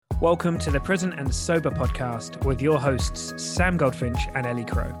Welcome to the Present and Sober podcast with your hosts, Sam Goldfinch and Ellie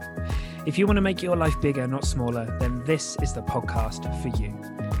Crow. If you want to make your life bigger, not smaller, then this is the podcast for you.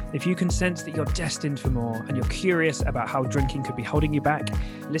 If you can sense that you're destined for more and you're curious about how drinking could be holding you back,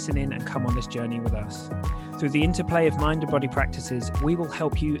 listen in and come on this journey with us. Through the interplay of mind and body practices, we will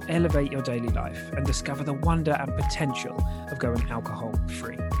help you elevate your daily life and discover the wonder and potential of going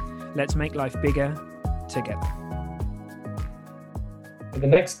alcohol-free. Let's make life bigger together. The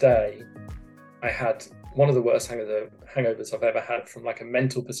next day, I had one of the worst hangovers I've ever had from like a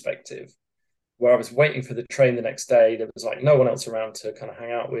mental perspective, where I was waiting for the train the next day. There was like no one else around to kind of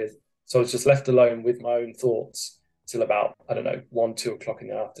hang out with. So I was just left alone with my own thoughts till about, 1, 2 o'clock in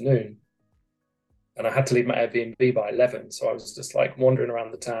the afternoon. And I had to leave my Airbnb by 11. So I was just like wandering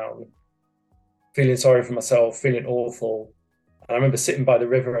around the town, feeling sorry for myself, feeling awful. And I remember sitting by the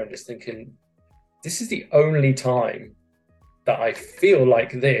river and just thinking, this is the only time that I feel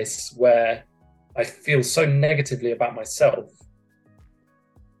like this, where I feel so negatively about myself.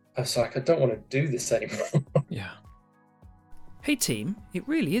 I was like, I don't want to do this anymore. Yeah. Hey team, it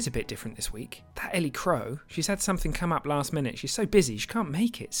really is a bit different this week. That Ellie Crow, she's had something come up last minute. She's so busy, she can't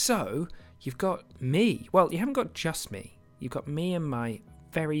make it. So, you've got me. Well, you haven't got just me. You've got me and my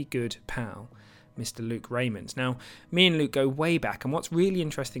very good pal, Mr. Luke Raymond. Now, me and Luke go way back, and what's really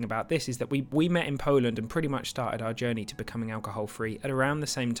interesting about this is that we met in Poland and pretty much started our journey to becoming alcohol-free at around the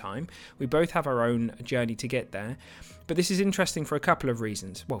same time. We both have our own journey to get there, but this is interesting for a couple of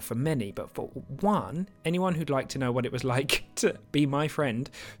reasons. Well, for many, but for one, anyone who'd like to know what it was like to be my friend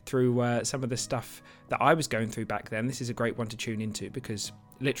through some of the stuff that I was going through back then, this is a great one to tune into, because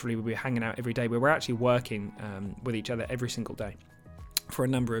literally we were hanging out every day. We were actually working with each other every single day for a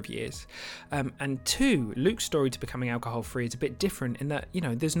number of years. And two, Luke's story to becoming alcohol-free is a bit different in that,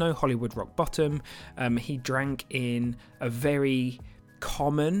 there's no Hollywood rock bottom. He drank in a very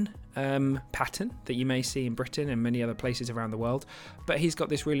common pattern that you may see in Britain and many other places around the world. But he's got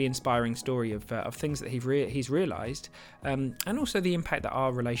this really inspiring story of things that he's realised, and also the impact that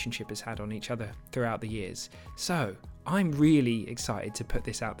our relationship has had on each other throughout the years. So I'm really excited to put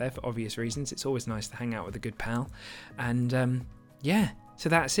this out there for obvious reasons. It's always nice to hang out with a good pal. And so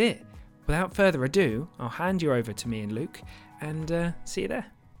that's it. Without further ado, I'll hand you over to me and Luke, and see you there.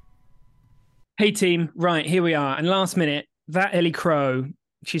 Hey team, right, here we are. And last minute, that Ellie Crow,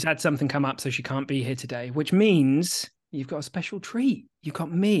 she's had something come up, so she can't be here today, which means you've got a special treat. You've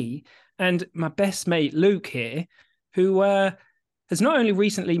got me and my best mate Luke here, who has not only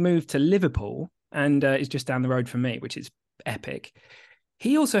recently moved to Liverpool and is just down the road from me, which is epic.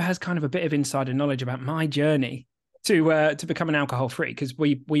 He also has kind of a bit of insider knowledge about my journey to become an alcohol-free, because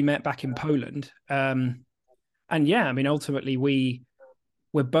we met back in Poland. Ultimately we're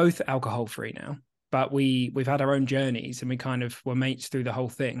both alcohol-free now, but we've had our own journeys and we kind of were mates through the whole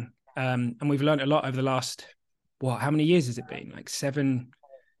thing. And we've learned a lot over the last, how many years has it been? Like 7.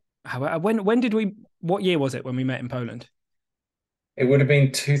 What year was it when we met in Poland? It would have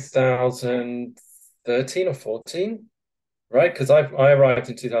been 2013 or 14, right? Because I arrived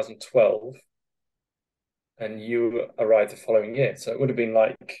in 2012. And you arrived the following year. So it would have been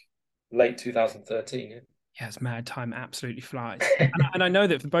like late 2013. Yeah, it's mad. Time absolutely flies. and I know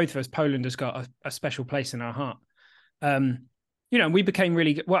that for both of us, Poland has got a special place in our heart. We became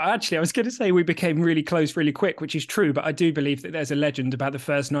really, I was going to say we became really close really quick, which is true. But I do believe that there's a legend about the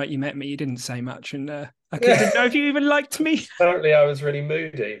first night you met me. You didn't say much. And I didn't know if you even liked me. Apparently I was really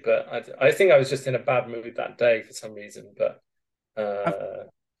moody, but I think I was just in a bad mood that day for some reason. But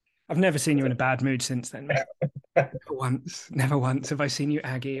I've never seen you in a bad mood since then. Never once have I seen you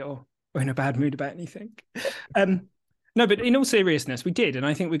aggy or in a bad mood about anything. No, but in all seriousness, we did. And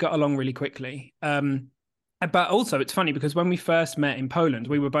I think we got along really quickly. But also it's funny because when we first met in Poland,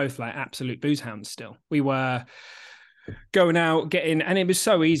 we were both like absolute booze hounds still. We were going out, getting, and it was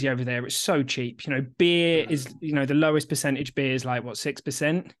so easy over there. It's so cheap. Beer is, the lowest percentage beer is like,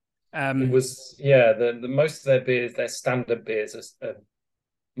 6%? It was, the most of their beers, their standard beers are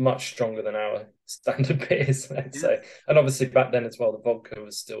much stronger than our standard beers, let's say. And obviously back then as well, the vodka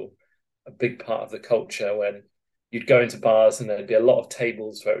was still a big part of the culture, when you'd go into bars and there'd be a lot of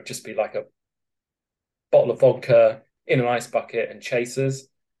tables where it would just be like a bottle of vodka in an ice bucket and chasers.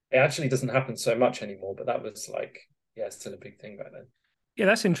 It actually doesn't happen so much anymore, but that was still a big thing back then. Yeah,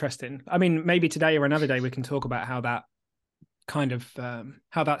 that's interesting. I mean, maybe today or another day we can talk about how that kind of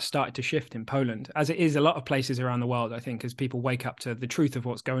how that started to shift in Poland, as it is a lot of places around the world, I think, as people wake up to the truth of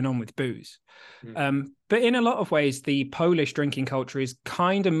what's going on with booze. But in a lot of ways, the Polish drinking culture is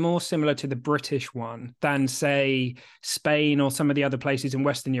kind of more similar to the British one than, say, Spain or some of the other places in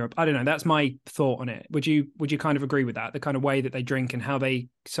Western Europe. I don't know. That's my thought on it. Would you kind of agree with that? The kind of way that they drink and how they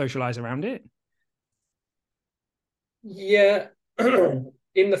socialize around it? Yeah,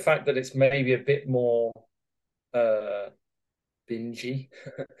 in the fact that it's maybe a bit more bingy,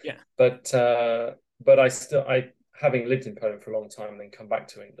 Yeah. but I having lived in Poland for a long time and then come back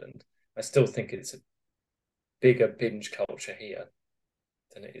to England, I still think it's a bigger binge culture here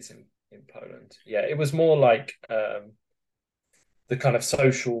than it is in Poland. Yeah, it was more like the kind of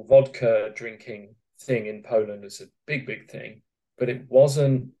social vodka drinking thing in Poland was a big thing, but it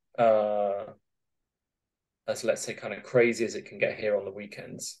wasn't as, let's say, kind of crazy as it can get here on the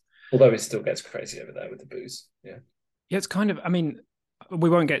weekends. Although it still gets crazy over there with the booze. Yeah. Yeah, it's kind of, I mean, we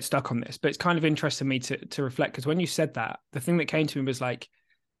won't get stuck on this, but it's kind of interesting me to reflect, because when you said that, the thing that came to me was like,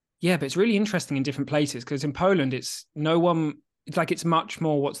 yeah, but it's really interesting in different places, because in Poland, it's like it's much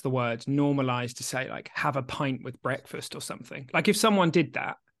more, what's the word, normalized to say like have a pint with breakfast or something. Like if someone did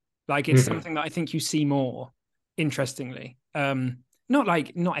that, like it's something that I think you see more, interestingly.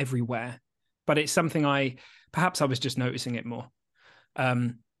 Not everywhere, but it's something perhaps I was just noticing it more.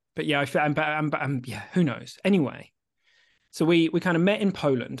 But yeah, yeah, who knows? Anyway, so we kind of met in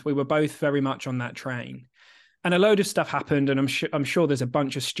Poland. We were both very much on that train, and a load of stuff happened. And I'm sure there's a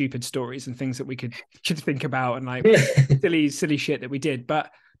bunch of stupid stories and things that we could think about, and like silly shit that we did. But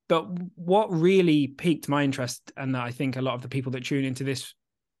what really piqued my interest, and that I think a lot of the people that tune into this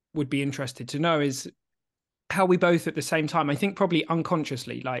would be interested to know, is how we both at the same time, I think probably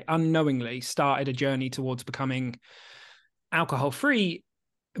unconsciously, like unknowingly, started a journey towards becoming alcohol free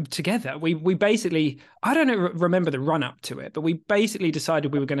together. We basically, I don't remember the run up to it, but we basically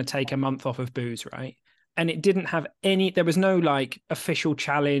decided we were going to take a month off of booze, right? And it didn't have there was no like official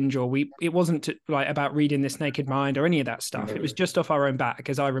challenge, or it wasn't like about reading This Naked Mind or any of that stuff. It was just off our own back,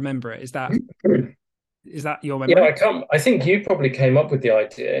 as I remember it. Is that your memory? Yeah, I think you probably came up with the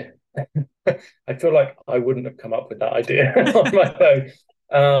idea. I feel like I wouldn't have come up with that idea on my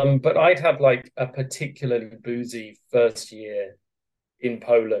own. But I'd have like a particularly boozy first year in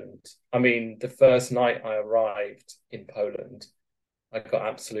Poland. I mean, the first night I arrived in Poland, I got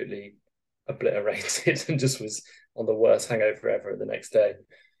absolutely obliterated and just was on the worst hangover ever the next day.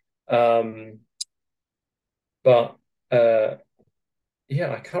 But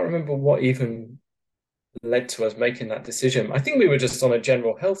yeah, I can't remember what even led to us making that decision. I think we were just on a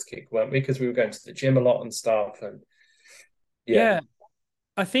general health kick, weren't we? Because we were going to the gym a lot and stuff. And yeah.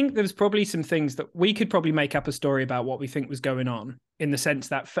 I think there's probably some things that we could probably make up a story about what we think was going on, in the sense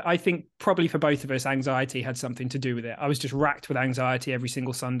that I think probably for both of us, anxiety had something to do with it. I was just racked with anxiety every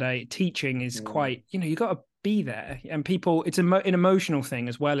single Sunday. Teaching is quite, you got to be there, and people, it's an emotional thing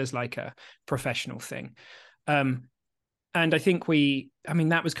as well as like a professional thing. And I think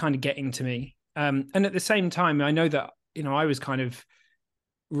that was kind of getting to me. And at the same time, I know that, I was kind of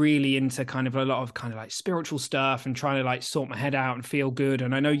really into kind of a lot of kind of like spiritual stuff and trying to like sort my head out and feel good.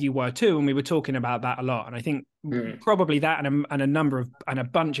 And I know you were too, and we were talking about that a lot. And I think probably that and a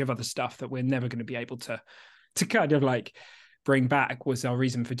bunch of other stuff that we're never going to be able to kind of like bring back was our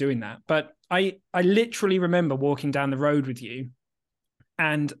reason for doing that. But I literally remember walking down the road with you,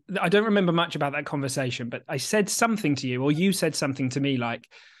 and I don't remember much about that conversation, but I said something to you, or you said something to me like,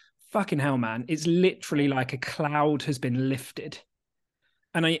 fucking hell, man, it's literally like a cloud has been lifted.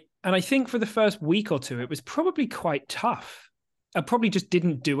 And I think for the first week or two, it was probably quite tough. I probably just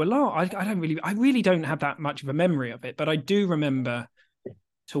didn't do a lot. I really don't have that much of a memory of it, but I do remember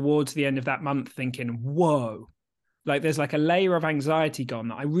towards the end of that month thinking, whoa, like there's like a layer of anxiety gone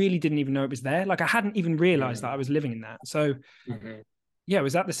that I really didn't even know it was there. Like I hadn't even realized that I was living in that. So yeah,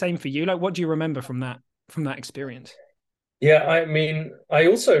 was that the same for you? Like, what do you remember from that experience? Yeah, I mean, I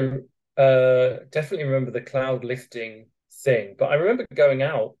also definitely remember the cloud lifting thing, but I remember going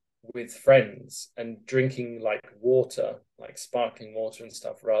out with friends and drinking like water, like sparkling water and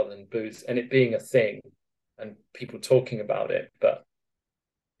stuff, rather than booze, and it being a thing and people talking about it. But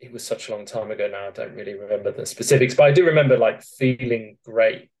it was such a long time ago now, I don't really remember the specifics, but I do remember like feeling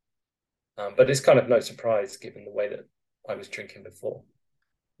great. But it's kind of no surprise given the way that I was drinking before.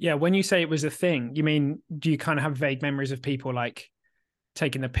 Yeah, when you say it was a thing, you mean, do you kind of have vague memories of people like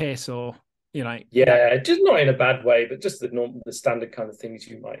taking the piss, or yeah, just not in a bad way, but just the standard kind of things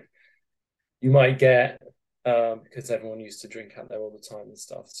you might get, because everyone used to drink out there all the time and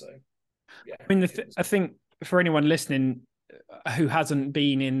stuff. So yeah, I mean, I think for anyone listening, who hasn't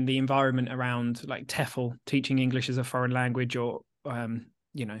been in the environment around like TEFL, teaching English as a foreign language, or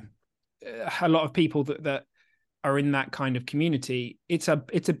you know, a lot of people that are in that kind of community, it's a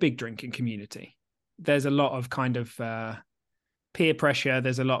big drinking community. There's a lot of kind of peer pressure.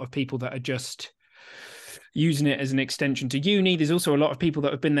 There's a lot of people that are just using it as an extension to uni. There's also a lot of people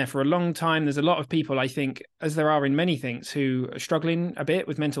that have been there for a long time. There's a lot of people, I think, as there are in many things, who are struggling a bit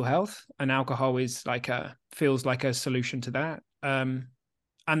with mental health, and alcohol is feels like a solution to that.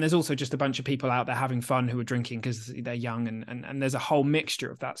 And there's also just a bunch of people out there having fun who are drinking because they're young, and there's a whole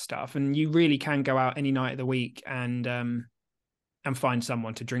mixture of that stuff. And you really can go out any night of the week and find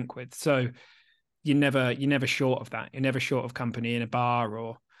someone to drink with. So you're never short of that. You're never short of company in a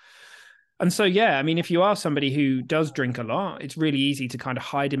bar and so, yeah, I mean, if you are somebody who does drink a lot, it's really easy to kind of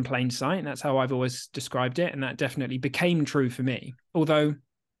hide in plain sight. And that's how I've always described it. And that definitely became true for me. Although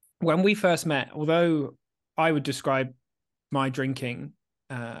when we first met, although I would describe my drinking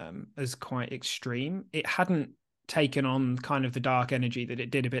as quite extreme, it hadn't taken on kind of the dark energy that it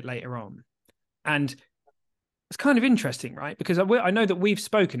did a bit later on. And it's kind of interesting, right? Because I know that we've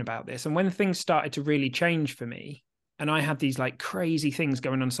spoken about this, and when things started to really change for me, and I had these like crazy things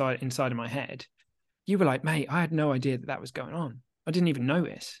going on inside of my head, you were like, mate, I had no idea that was going on. I didn't even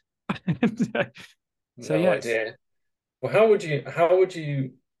notice. So no idea. Well, how would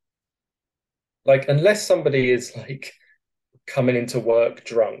you like, unless somebody is like coming into work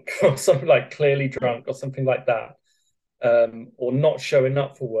drunk or something, like clearly drunk or something like that, or not showing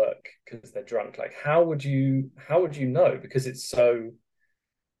up for work because they're drunk, like how would you know? Because it's so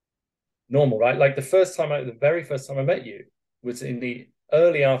normal, right? Like the very first time I met you was in the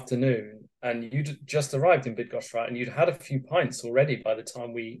early afternoon, and you'd just arrived in Bydgoszcz, right? And you'd had a few pints already by the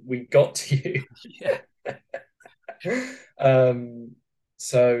time we got to you. Yeah.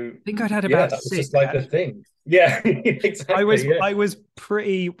 So I think I'd had about 6. Just like the thing. Yeah, exactly. I was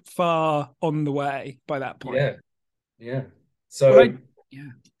pretty far on the way by that point. Yeah. So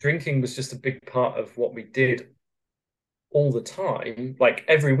drinking was just a big part of what we did all the time, like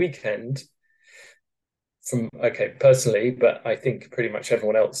every weekend. Personally, but I think pretty much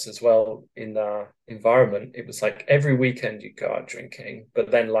everyone else as well in our environment, it was like every weekend you go out drinking, but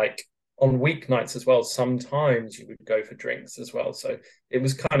then like on weeknights as well, sometimes you would go for drinks as well. So it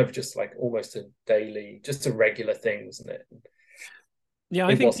was kind of just like almost just a regular thing, wasn't it? Yeah,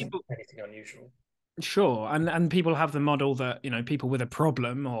 I think wasn't anything unusual. Sure. And people have the model that, people with a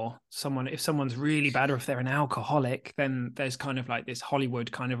problem, or if someone's really bad, or if they're an alcoholic, then there's kind of like this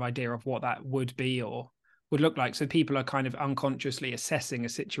Hollywood kind of idea of what that would be or would look like. So people are kind of unconsciously assessing a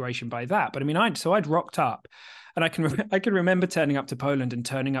situation by that. But I mean, I'd rocked up, and I can remember turning up to Poland and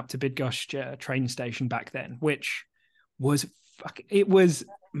turning up to Bydgoszcz train station back then, which was it was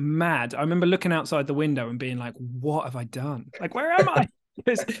mad. I remember looking outside the window and being like, what have I done? Like, where am I?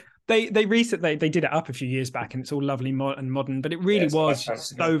 They did it up a few years back, and it's all lovely and modern, but it really was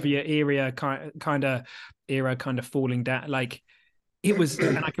Soviet era kind of falling down. Like it was,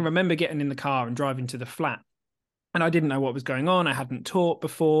 and I can remember getting in the car and driving to the flat, and I didn't know what was going on. I hadn't taught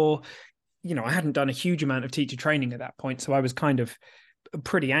before, I hadn't done a huge amount of teacher training at that point, so I was kind of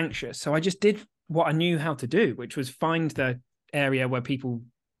pretty anxious. So I just did what I knew how to do, which was find the area where people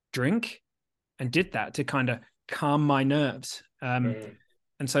drink, and did that to kind of calm my nerves.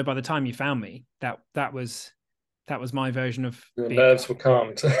 And so by the time you found me, that was my version of your nerves were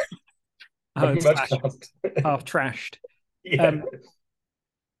calmed. Half trashed. Yeah.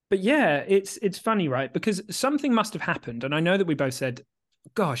 But yeah, it's funny, right? Because something must have happened, and I know that we both said,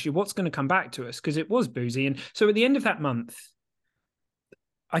 "Gosh, what's going to come back to us?" Because it was boozy, and so at the end of that month,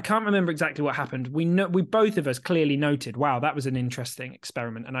 I can't remember exactly what happened. We both of us clearly noted, wow, that was an interesting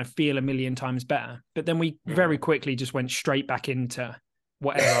experiment, and I feel a million times better. But then we very quickly just went straight back into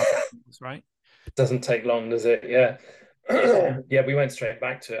whatever our plan was, right? It doesn't take long, does it? Yeah. Yeah, we went straight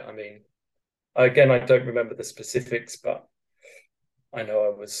back to it. I mean, again, I don't remember the specifics, but I know I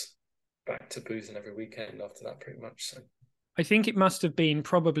was back to boozing every weekend after that, pretty much. So I think it must have been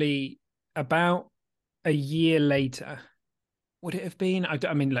probably about a year later. Would it have been?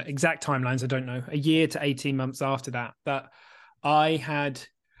 I mean, like, exact timelines, I don't know. A year to 18 months after that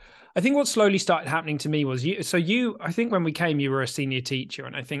I think what slowly started happening to me was I think when we came, you were a senior teacher,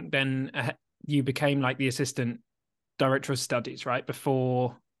 and I think then you became like the assistant director of studies, right?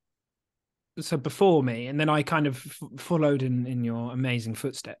 Before me, and then I kind of followed in your amazing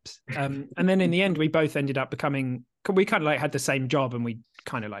footsteps. And then in the end, we both ended up we kind of like had the same job, and we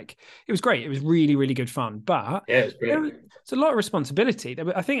kind of like, it was great. It was really, really good fun. But yeah, it was brilliant. It's a lot of responsibility.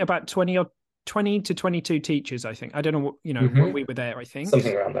 I think about 20 to 22 teachers, I think. I don't know what, when we were there, I think.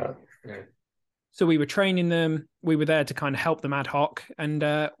 Something around that. Yeah. So we were training them. We were there to kind of help them ad hoc,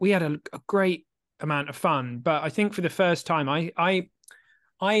 and we had a great amount of fun. But I think for the first time,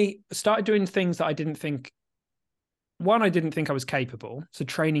 I started doing things that I didn't think. One, I didn't think I was capable. So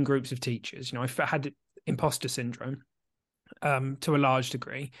training groups of teachers, I had imposter syndrome to a large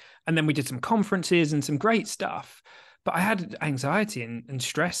degree, and then we did some conferences and some great stuff. But I had anxiety and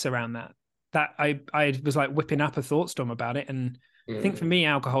stress around that. That I was like whipping up a thought storm about it, and I think for me,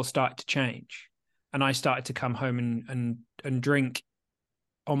 alcohol started to change. And I started to come home and drink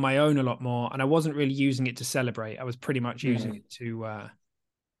on my own a lot more. And I wasn't really using it to celebrate. I was pretty much using it to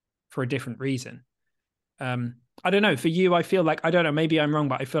for a different reason. I don't know. For you, I feel like, I don't know, maybe I'm wrong,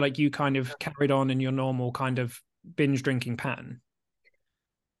 but I feel like you kind of carried on in your normal kind of binge drinking pattern.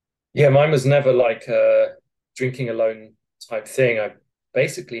 Yeah, mine was never like a drinking alone type thing. I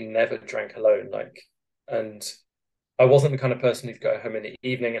basically never drank alone. And I wasn't the kind of person who'd go home in the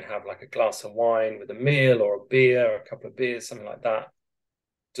evening and have like a glass of wine with a meal or a beer or a couple of beers, something like that.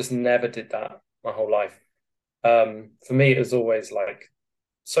 Just never did that my whole life. For me, it was always like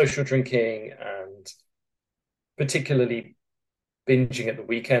social drinking, and particularly binging at the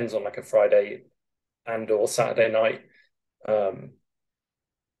weekends on like a Friday and or Saturday night.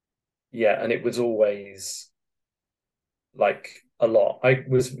 Yeah, and it was always like a lot. It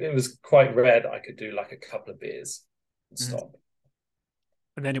was quite rare that I could do like a couple of beers and stop.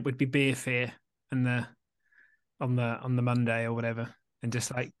 And then it would be beer fear and on the Monday or whatever, and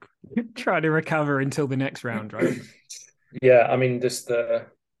just like try to recover until the next round, right? Yeah, I mean, just the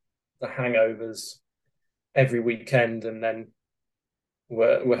hangovers every weekend, and then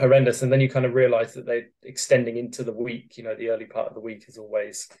were horrendous. And then you kind of realize that they're extending into the week. The early part of the week is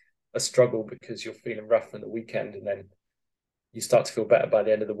always a struggle because you're feeling rough on the weekend, and then you start to feel better by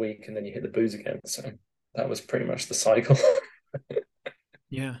the end of the week, and then you hit the booze again. So that was pretty much the cycle.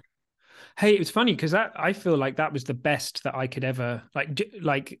 Yeah. Hey, it was funny because I feel like that was the best that I could ever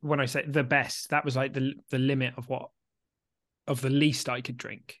like when I say the best, that was like the limit of the least I could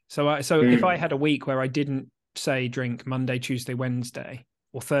drink. So if I had a week where I didn't say drink Monday, Tuesday, Wednesday,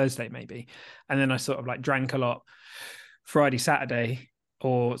 or Thursday maybe, and then I sort of like drank a lot Friday, Saturday,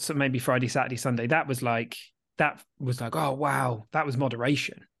 or so maybe Friday, Saturday, Sunday, that was like, oh wow, that was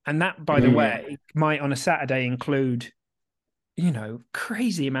moderation. And that, by the way, might on a Saturday include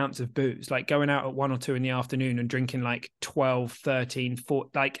crazy amounts of booze, like going out at 1 or 2 in the afternoon and drinking like 12, 13, 4,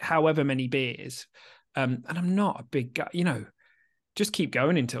 like however many beers. And I'm not a big guy, just keep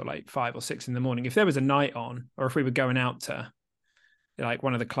going until like 5 or 6 in the morning. If there was a night on, or if we were going out to like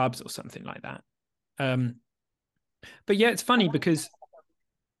one of the clubs or something like that. But yeah, it's funny because,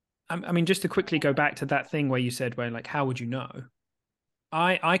 I mean, just to quickly go back to that thing where you said, where like, how would you know?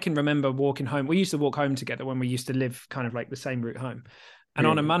 I can remember walking home. We used to walk home together when we used to live kind of like the same route home. And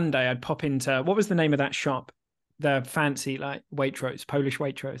on a Monday, I'd pop into, what was the name of that shop? The fancy like Waitrose, Polish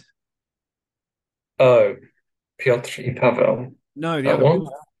Waitrose. Oh, Piotr i Paweł. No, the other one,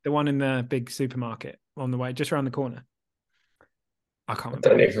 the one in the big supermarket on the way, just around the corner. I can't remember.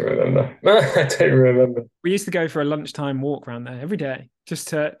 I don't even remember. I don't remember. We used to go for a lunchtime walk around there every day, just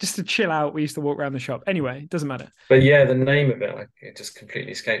to chill out. We used to walk around the shop. Anyway, it doesn't matter. But yeah, the name of it, it just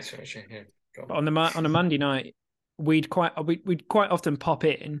completely escapes me. Yeah, but on a Monday night, we'd quite often pop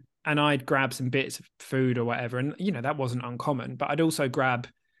in, and I'd grab some bits of food or whatever, and that wasn't uncommon. But I'd also grab,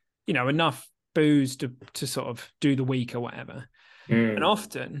 enough booze to sort of do the week or whatever. And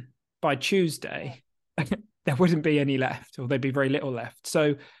often by Tuesday, there wouldn't be any left, or there'd be very little left.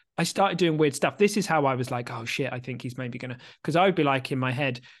 So I started doing weird stuff. This is how I was like, oh shit, I think he's maybe gonna, because I would be like in my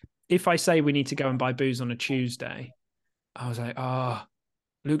head, if I say we need to go and buy booze on a Tuesday, I was like, oh,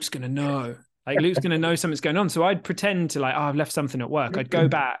 Luke's gonna know. Like Luke's gonna know something's going on. So I'd pretend to like, oh, I've left something at work. I'd go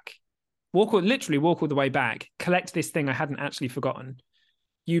back, literally walk all the way back, collect this thing I hadn't actually forgotten.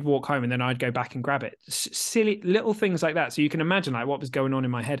 You'd walk home, and then I'd go back and grab it. Silly little things like that. So you can imagine like what was going on in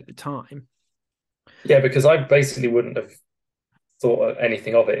my head at the time. Yeah, because I basically wouldn't have thought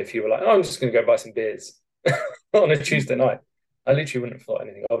anything of it if you were like, oh, I'm just going to go buy some beers on a Tuesday night. I literally wouldn't have thought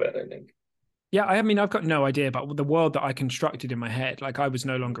anything of it, I don't think. Yeah, I mean, I've got no idea about the world that I constructed in my head. Like I was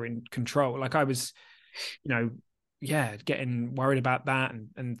no longer in control. Like I was, getting worried about that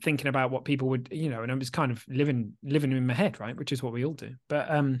and thinking about what people would, and I was kind of living in my head, right? Which is what we all do. But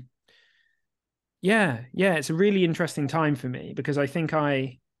yeah, it's a really interesting time for me because I think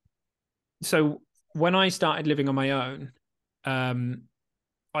so when I started living on my own,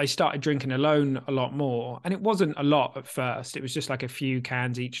 I started drinking alone a lot more. And it wasn't a lot at first. It was just like a few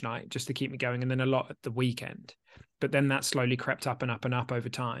cans each night just to keep me going. And then a lot at the weekend. But then that slowly crept up and up and up over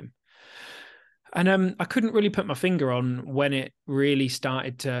time. And I couldn't really put my finger on when it really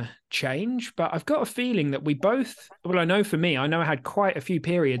started to change, but I've got a feeling that we both, well, I know for me, I know I had quite a few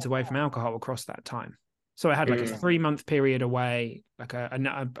periods away from alcohol across that time. So I had like a 3-month period away, like a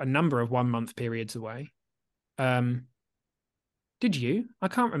number of 1-month periods away. Did you? I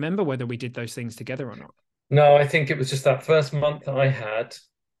can't remember whether we did those things together or not. No, I think it was just that first month that I had.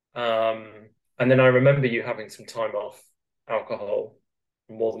 And then I remember you having some time off alcohol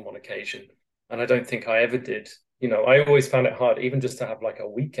on more than one occasion. And I don't think I ever did. I always found it hard, even just to have like a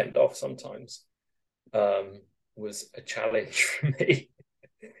weekend off sometimes, was a challenge for me.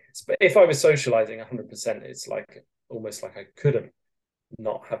 But if I was socializing 100%, it's like almost like I couldn't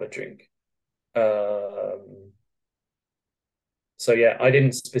not have a drink. So yeah, I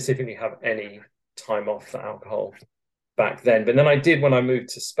didn't specifically have any time off for alcohol back then. But then I did when I moved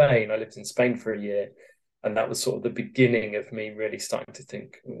to Spain. I lived in Spain for a year, and that was sort of the beginning of me really starting to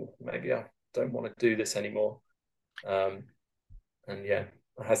think, maybe I don't want to do this anymore. And yeah,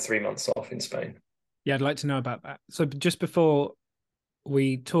 I had 3 months off in Spain. Yeah, I'd like to know about that. So just before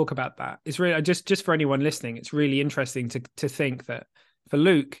we talk about that, it's really just for anyone listening, it's really interesting to think that for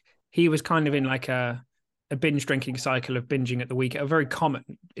Luke, he was kind of in like a binge drinking cycle of binging at the weekend, very common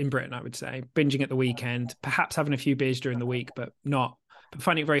in Britain, I would say, binging at the weekend, perhaps having a few beers during the week, but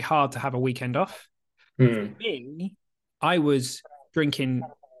finding it very hard to have a weekend off. For me, I was drinking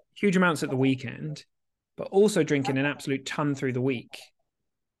huge amounts at the weekend, but also drinking an absolute ton through the week.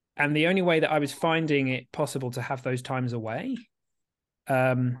 And the only way that I was finding it possible to have those times away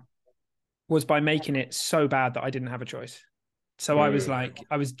was by making it so bad that I didn't have a choice. So I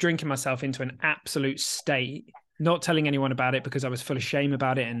was drinking myself into an absolute state, not telling anyone about it because I was full of shame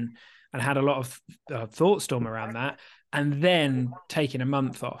about it and had a lot of thought storm around that. And then taking a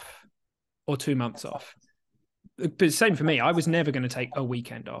month off or 2 months off. But same for me. I was never going to take a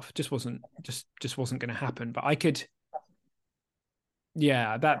weekend off. Just wasn't going to happen. But I could.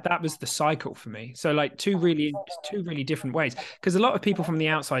 Yeah, that was the cycle for me. So like two really different ways. Because a lot of people from the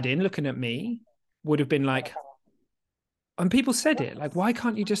outside in looking at me would have been like, and people said it, like, why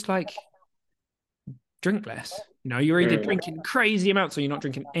can't you just like drink less? You're either drinking crazy amounts or you're not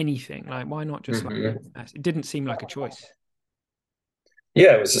drinking anything. Like, why not just like less? It didn't seem like a choice.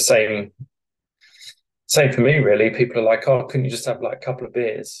 Yeah, it was the same for me, really. People are like, oh, couldn't you just have like a couple of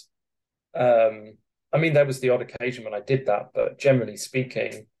beers? I mean, there was the odd occasion when I did that, but generally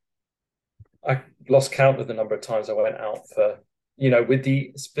speaking, I lost count of the number of times I went out for, with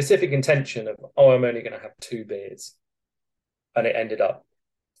the specific intention of, oh, I'm only going to have 2 beers. And it ended up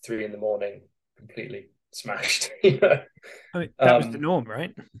 3 a.m, completely smashed. I mean, that was the norm,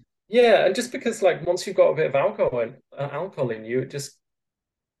 right? Yeah, and just because like once you've got a bit of alcohol in you,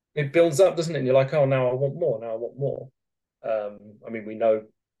 it builds up, doesn't it? And you're like, oh, now I want more. Now I want more. I mean, we know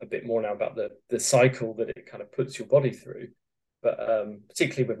a bit more now about the cycle that it kind of puts your body through, but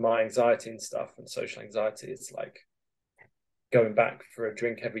particularly with my anxiety and stuff and social anxiety, it's like going back for a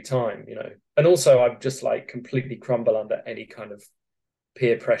drink every time, and also I'm just like completely crumble under any kind of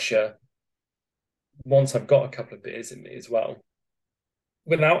peer pressure once I've got a couple of beers in me as well.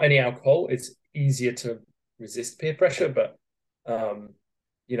 Without any alcohol, it's easier to resist peer pressure, but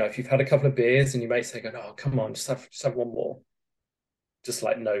if you've had a couple of beers and your mates say, oh, come on, just have one more, just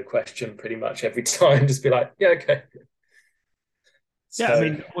like no question pretty much every time, just be like, yeah, okay. Yeah, I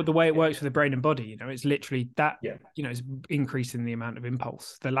mean, the way it works for the brain and body, it's literally that, it's increasing the amount of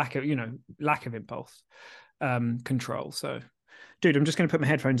impulse, the lack of impulse control. So, dude, I'm just going to put my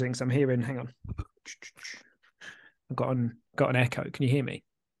headphones in because I'm hearing, hang on. I've got an echo. Can you hear me?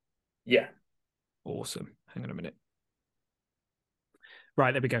 Yeah. Awesome. Hang on a minute.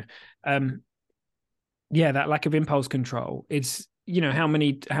 Right, there we go. Yeah, that lack of impulse control. It's, how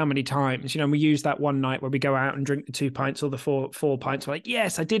many times, we use that one night where we go out and drink the 2 pints or the four pints. We're like,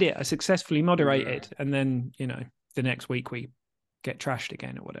 yes, I did it. I successfully moderated. And then, the next week we get trashed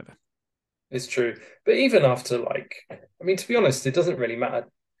again or whatever. It's true. But even after to be honest, it doesn't really matter.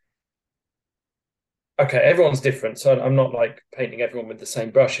 Okay, everyone's different. So I'm not like painting everyone with the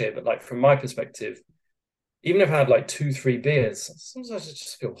same brush here, but like from my perspective, even if I had like 2-3 beers, sometimes I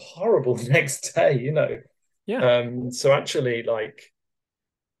just feel horrible the next day, Yeah. So actually, like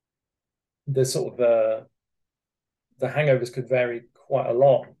the sort of the hangovers could vary quite a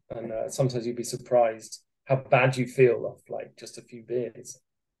lot, and sometimes you'd be surprised how bad you feel off like just a few beers.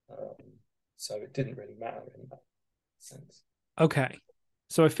 So it didn't really matter in that sense. Okay,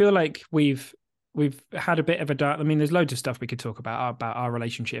 so I feel like we've had a bit of I mean, there's loads of stuff we could talk about our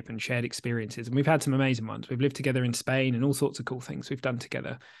relationship and shared experiences, and we've had some amazing ones. We've lived together in Spain and all sorts of cool things we've done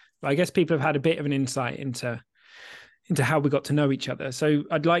together. But I guess people have had a bit of an insight into how we got to know each other. So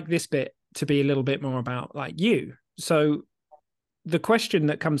I'd like this bit to be a little bit more about like you. So the question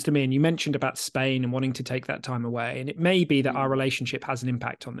that comes to me, and you mentioned about Spain and wanting to take that time away, and it may be that our relationship has an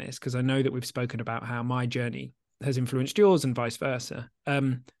impact on this, because I know that we've spoken about how my journey has influenced yours and vice versa.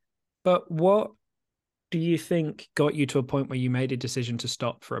 But what do you think got you to a point where you made a decision to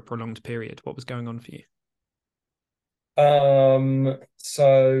stop for a prolonged period? What was going on for you?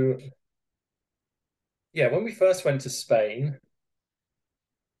 So yeah, when we first went to Spain,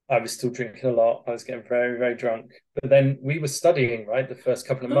 I was still drinking a lot. I was getting very, very drunk. But then we were studying, right, the first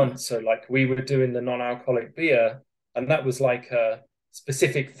couple of months. So like we were doing the non-alcoholic beer, and that was like a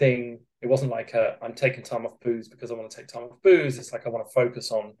specific thing. It wasn't like I'm taking time off booze because I want to take time off booze. It's like I want to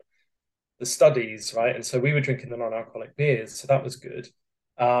focus on the studies, right? And so we were drinking the non-alcoholic beers, so that was good.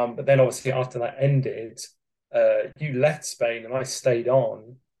 But then obviously after that ended, you left Spain and I stayed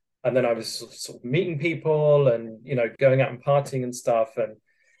on, and then I was sort of meeting people and going out and partying and stuff and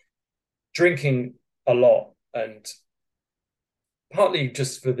drinking a lot, and partly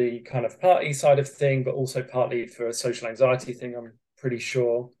just for the kind of party side of thing, but also partly for a social anxiety thing, I'm pretty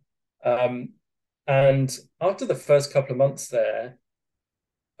sure. And after the first couple of months there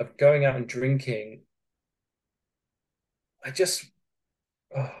of going out and drinking, I just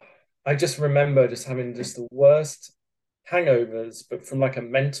remember just having just the worst hangovers, but from like a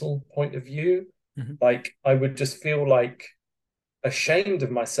mental point of view. Like I would just feel like ashamed of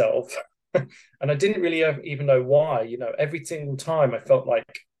myself. And I didn't really even know why. Every single time I felt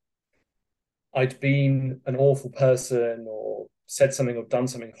like I'd been an awful person or said something or done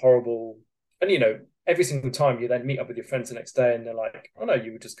something horrible. And every single time you then meet up with your friends the next day and they're like, oh no,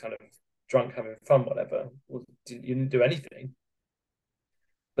 you were just kind of drunk having fun, whatever. Well, you didn't do anything.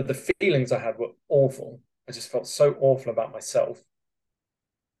 But the feelings I had were awful. I just felt so awful about myself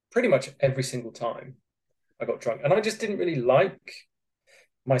pretty much every single time I got drunk. And I just didn't really like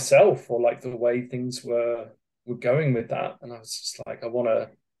myself or like the way things were going with that. And I was just like, I want to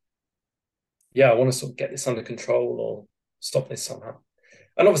sort of get this under control or stop this somehow.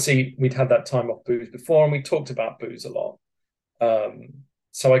 And obviously we'd had that time off booze before and we talked about booze a lot.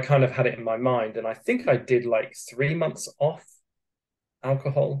 So I kind of had it in my mind, and I think I did like 3 months off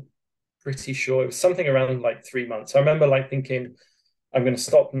alcohol. Pretty sure it was something around like 3 months. I remember like thinking, I'm going to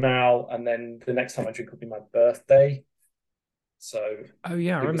stop now, and then the next time I drink will be my birthday. So oh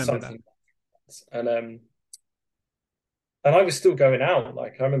yeah, I remember that. And I was still going out.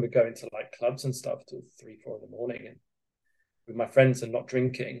 Like I remember going to like clubs and stuff till 3, 4 in the morning, and with my friends and not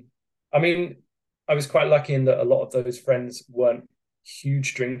drinking. I mean, I was quite lucky in that a lot of those friends weren't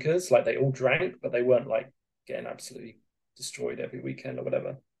huge drinkers. Like they all drank, but they weren't like getting absolutely destroyed every weekend or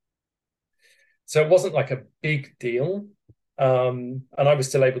whatever. So it wasn't like a big deal. And I was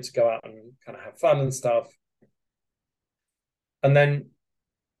still able to go out and kind of have fun and stuff. And then,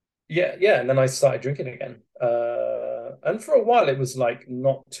 and then I started drinking again. And for a while, it was like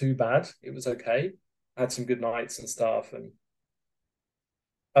not too bad. It was okay. I had some good nights and stuff.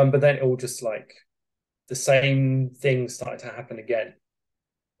 But then it all just like the same thing started to happen again.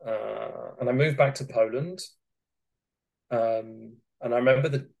 And I moved back to Poland. And I remember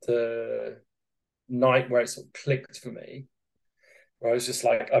the night where it sort of clicked for me, where I was just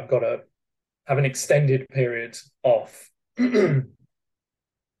like, I've got to have an extended period off. And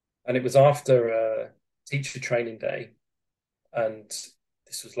it was after a teacher training day. And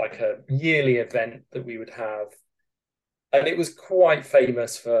this was like a yearly event that we would have. And it was quite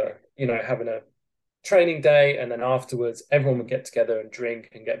famous for, having a training day. And then afterwards, everyone would get together and drink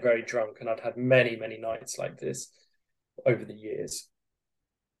and get very drunk. And I'd had many, many nights like this over the years.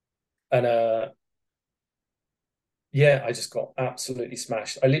 And I just got absolutely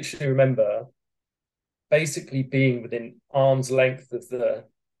smashed. I literally remember basically being within arm's length of the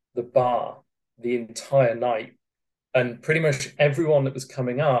bar the entire night. And pretty much everyone that was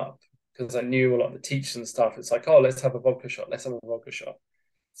coming up, because I knew a lot of the teachers and stuff, it's like, oh, let's have a vodka shot. Let's have a vodka shot.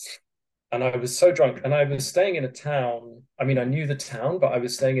 And I was so drunk, and I was staying in a town. I mean, I knew the town, but I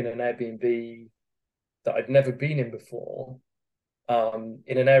was staying in an Airbnb that I'd never been in before, in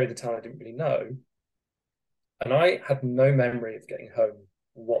an area of the town I didn't really know. And I had no memory of getting home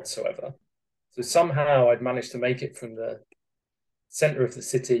whatsoever. So somehow I'd managed to make it from the center of the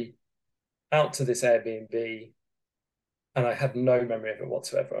city out to this Airbnb, and I had no memory of it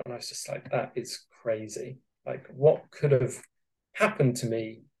whatsoever. And I was just like, that is crazy. Like, what could have happened to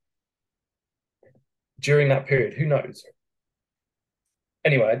me during that period? Who knows?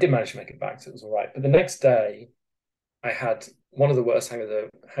 Anyway, I did manage to make it back, so it was all right. But the next day, I had one of the worst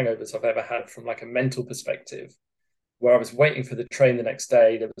hangovers I've ever had from like a mental perspective, where I was waiting for the train the next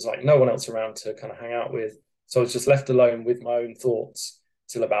day. There was like no one else around to kind of hang out with. So I was just left alone with my own thoughts.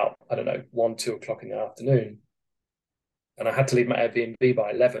 till about, I don't know, 1, 2 o'clock in the afternoon. And I had to leave my Airbnb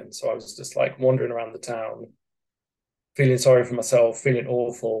by 11. So I was just like wandering around the town, feeling sorry for myself, feeling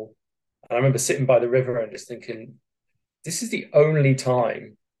awful. And I remember sitting by the river and just thinking, this is the only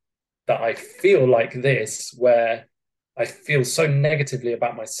time that I feel like this, where I feel so negatively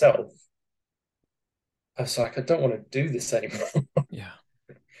about myself. I was like, I don't want to do this anymore. Yeah.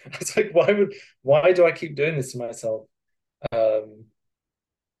 I was like, why do I keep doing this to myself? And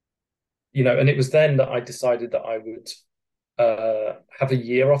it was then that I decided that I would have a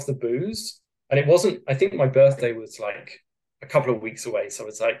year off the booze. And it wasn't, I think my birthday was like a couple of weeks away. So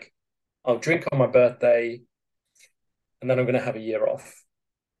it's like, I'll drink on my birthday and then I'm going to have a year off.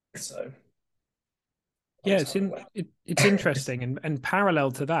 So yeah, it's interesting and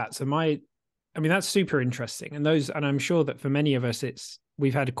parallel to that. So that's super interesting. And I'm sure that for many of us,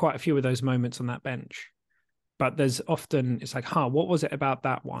 we've had quite a few of those moments on that bench. But there's often, it's like, what was it about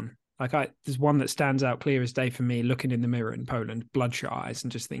that one? Like there's one that stands out clear as day for me, looking in the mirror in Poland, bloodshot eyes,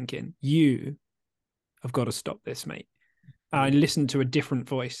 and just thinking, you have got to stop this, mate. And I listened to a different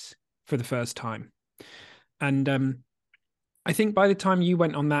voice for the first time. And I think by the time you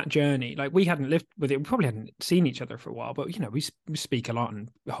went on that journey, like we hadn't lived with it, we probably hadn't seen each other for a while, but we speak a lot and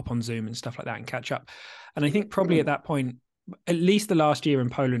hop on Zoom and stuff like that and catch up. And I think probably at that point, at least the last year in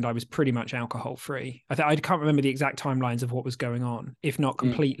Poland, I was pretty much alcohol free. I can't remember the exact timelines of what was going on, if not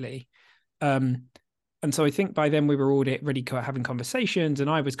completely. And so I think by then we were already having conversations, and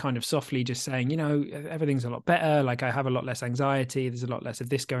I was kind of softly just saying, everything's a lot better. Like I have a lot less anxiety. There's a lot less of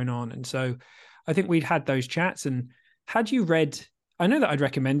this going on. And so I think we'd had those chats. And had you read, I know that I'd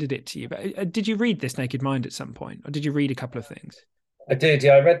recommended it to you, but did you read This Naked Mind at some point, or did you read a couple of things? I did.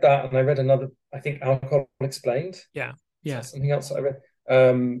 Yeah, I read that, and I read another, I think, Alcohol Explained. Yeah. Yeah. Something else that I read.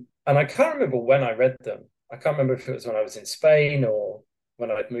 And I can't remember when I read them. I can't remember if it was when I was in Spain or when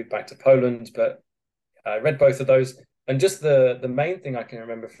I'd moved back to Poland, but I read both of those. And just the main thing I can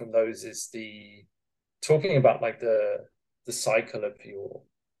remember from those is the talking about like the cycle of your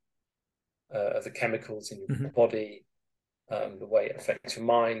of the chemicals in your body, the way it affects your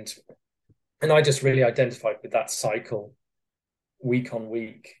mind. And I just really identified with that cycle week on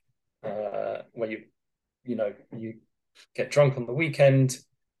week, where you get drunk on the weekend,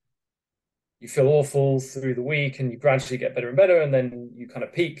 you feel awful through the week, and you gradually get better and better, and then you kind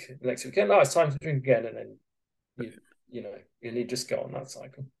of peak the next weekend. It's time to drink again, and then you just go on that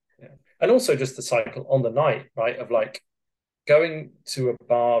cycle. Yeah, and also just the cycle on the night, right? Of like going to a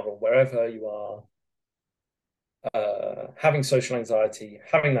bar or wherever you are, having social anxiety,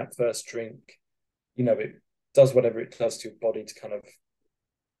 having that first drink. It does whatever it does to your body to kind of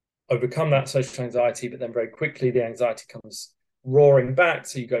overcome that social anxiety, but then very quickly the anxiety comes roaring back,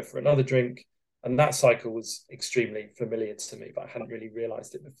 so you go for another drink, and that cycle was extremely familiar to me, but I hadn't really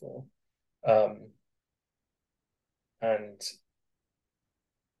realized it before. And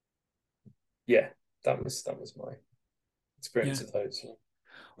yeah, that was my experience of those.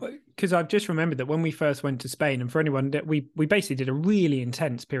 Because I've just remembered that when we first went to Spain, and for anyone that we basically did a really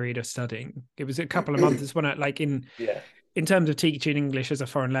intense period of studying. It was a couple of months when in terms of teaching English as a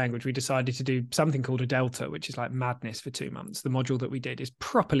foreign language, we decided to do something called a Delta, which is like madness for 2 months. The module that we did is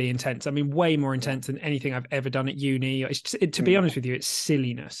properly intense. I mean, way more intense than anything I've ever done at uni. To be honest with you, it's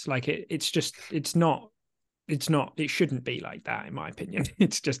silliness. Like it shouldn't be like that, in my opinion.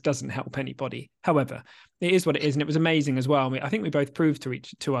 It just doesn't help anybody. However, it is what it is. And it was amazing as well. I think we both proved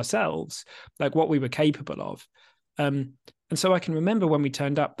to ourselves, like what we were capable of. And so I can remember when we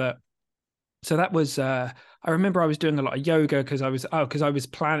turned up that was, I remember I was doing a lot of yoga because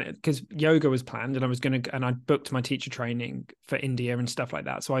yoga was planned, and and I booked my teacher training for India and stuff like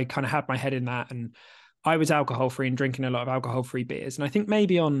that. So I kind of had my head in that, and I was alcohol free and drinking a lot of alcohol free beers. And I think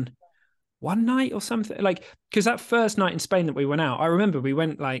maybe on one night or something, like, because that first night in Spain that we went out, I remember we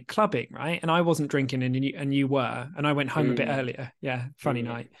went like clubbing, right? And I wasn't drinking, and you were, and I went home a bit earlier. Yeah, funny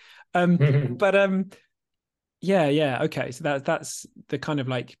night. Yeah. Okay. So that's the kind of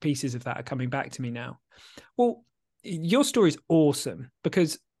like pieces of that are coming back to me now. Well, your story's awesome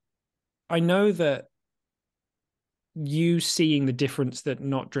because I know that you seeing the difference that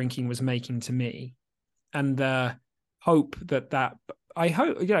not drinking was making to me, and the hope I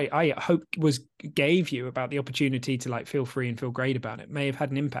hope gave you about the opportunity to like feel free and feel great about it may have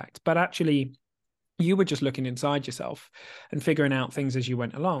had an impact, but actually you were just looking inside yourself and figuring out things as you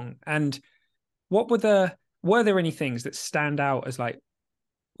went along. And were there any things that stand out as like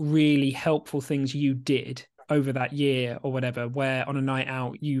really helpful things you did over that year or whatever, where on a night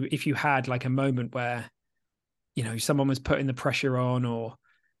out, if you had like a moment where, someone was putting the pressure on, or,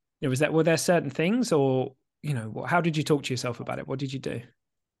 were there certain things, or, how did you talk to yourself about it? What did you do?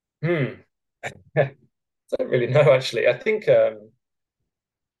 Hmm. I don't really know actually. I think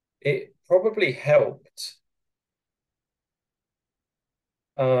it probably helped.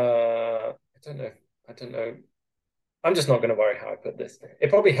 I don't know. I don't know. I'm just not going to worry how I put this. It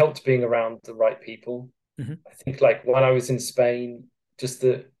probably helped being around the right people. Hmm. I think like when I was in Spain, just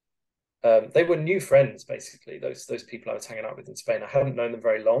the they were new friends basically. Those people I was hanging out with in Spain, I hadn't known them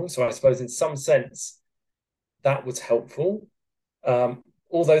very long, so I suppose in some sense that was helpful.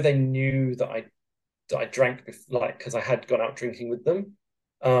 Although they knew that I drank like because I had gone out drinking with them.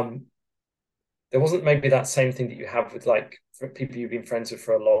 Um, there wasn't maybe that same thing that you have with like people you've been friends with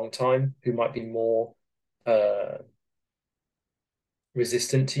for a long time who might be more uh,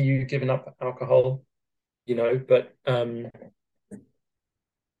 resistant to you giving up alcohol, you know. But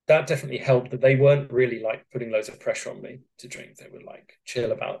that definitely helped that they weren't really like putting loads of pressure on me to drink. They were like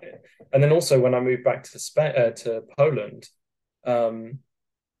chill about it. And then also when I moved back to to Poland, um,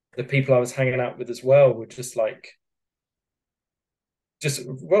 the people I was hanging out with as well were just like just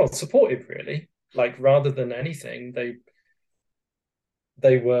well supportive really. Like rather than anything,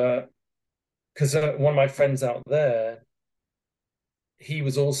 they were because one of my friends out there, he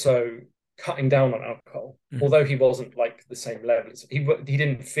was also cutting down on alcohol, Hmm. although he wasn't like the same level. He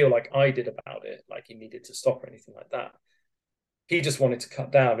didn't feel like I did about it, like he needed to stop or anything like that. He just wanted to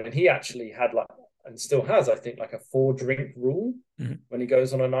cut down, and he actually had like and still has, I think, like a 4 drink rule Hmm. when he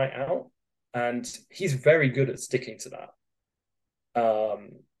goes on a night out, and he's very good at sticking to that.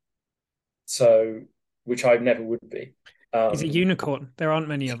 So which I never would be. He's a Um, unicorn. There aren't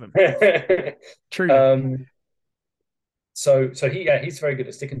many of them. Truly. um, so he's very good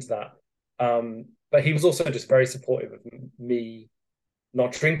at sticking to that. But he was also just very supportive of me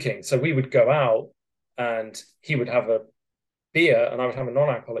not drinking. So we would go out and he would have a beer and I would have a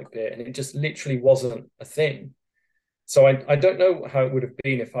non-alcoholic beer, and it just literally wasn't a thing. So I don't know how it would have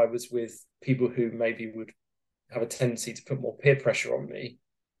been if I was with people who maybe would have a tendency to put more peer pressure on me,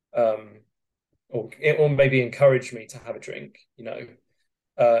 um, or maybe encourage me to have a drink. You know,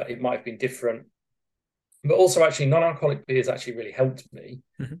 it might have been different. But also, actually, non-alcoholic beers actually really helped me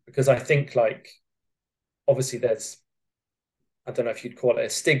Hmm. because I think, like, obviously, there's I don't know if you'd call it a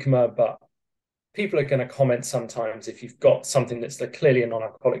stigma, but people are going to comment sometimes if you've got something that's like clearly a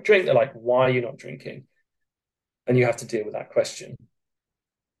non-alcoholic drink. They're like, "Why are you not drinking?" And you have to deal with that question.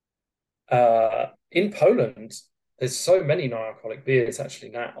 In Poland, there's so many non-alcoholic beers actually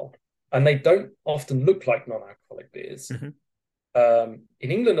now, and they don't often look like non-alcoholic beers. Hmm.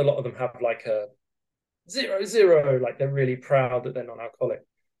 In England, a lot of them have like a 0.0, like they're really proud that they're non-alcoholic.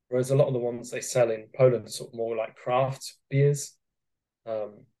 Whereas a lot of the ones they sell in Poland are sort of more like craft beers.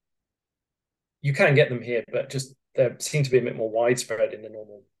 Um, you can get them here, but just they seem to be a bit more widespread in the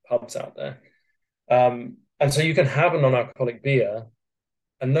normal pubs out there. And so you can have a non-alcoholic beer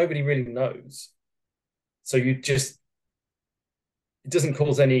and nobody really knows. So you just it doesn't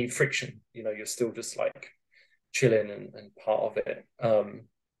cause any friction. You know, you're still just like chilling and part of it.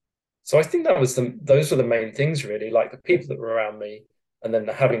 So I think that was those were the main things really, like the people that were around me, and then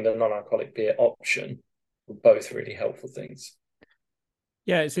having the non-alcoholic beer option were both really helpful things.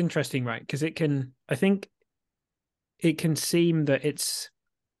 Yeah, it's interesting, right? Because I think it can seem that it's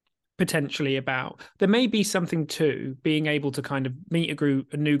potentially about, there may be something to being able to kind of meet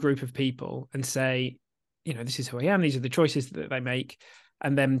a new group of people and say, this is who I am, these are the choices that they make,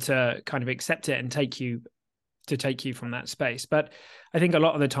 and them to kind of accept it and take you from that space. But I think a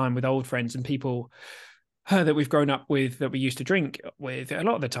lot of the time with old friends and people that we've grown up with, that we used to drink with, a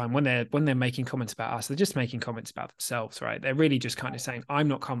lot of the time when they're making comments about us, they're just making comments about themselves, right? They're really just kind of saying, I'm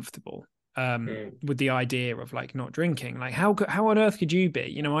not comfortable Mm. with the idea of like not drinking. Like how on earth could you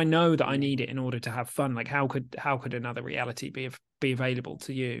be? I know that I need it in order to have fun. Like how could another reality be available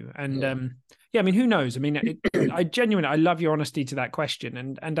to you? And Yeah. yeah, I mean, who knows? I mean, I love your honesty to that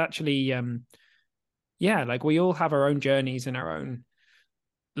question, and actually, yeah, like we all have our own journeys and our own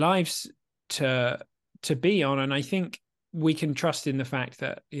lives to be on, and I think we can trust in the fact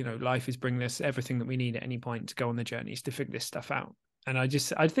that life is bringing us everything that we need at any point to go on the journeys to figure this stuff out. And I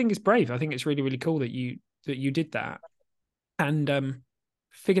think it's brave. I think it's really, really cool that you did that and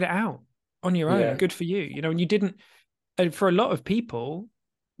figured it out on your own. Yeah. Good for you. And you didn't. And for a lot of people,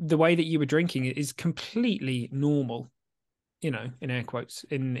 the way that you were drinking is completely normal. In air quotes,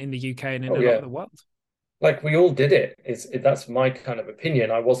 in the UK and in Oh a lot of yeah. the world. Like we all did it. That's my kind of opinion.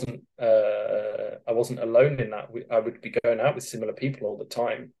 I wasn't alone in that. I would be going out with similar people all the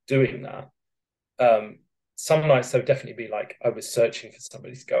time doing that. Um, some nights there would definitely be like I was searching for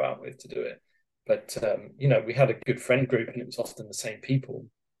somebody to go out with to do it. But we had a good friend group and it was often the same people.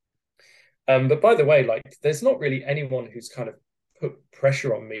 But by the way, like there's not really anyone who's kind of put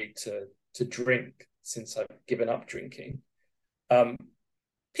pressure on me to drink since I've given up drinking. Um,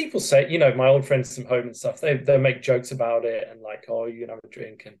 People say, my old friends from home and stuff, they make jokes about it and like, oh, you can have a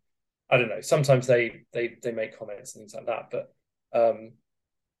drink, and I don't know. Sometimes they make comments and things like that, but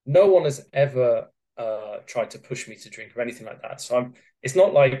no one has ever tried to push me to drink or anything like that. So it's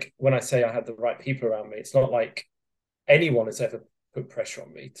not like when I say I had the right people around me, it's not like anyone has ever put pressure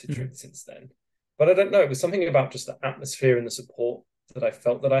on me to drink since then. But I don't know. It was something about just the atmosphere and the support that I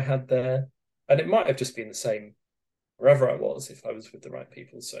felt that I had there, and it might have just been the same wherever I was if I was with the right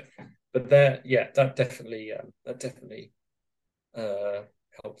people. So, but there, yeah, that definitely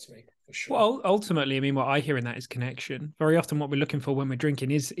helped me for sure. Well, ultimately, I mean, what I hear in that is connection. Very often, what we're looking for when we're drinking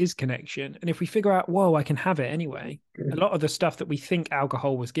is connection. And if we figure out, whoa, I can have it anyway. A lot of the stuff that we think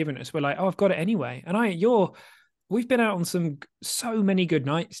alcohol was giving us, we're like, oh, I've got it anyway. And we've been out on so many good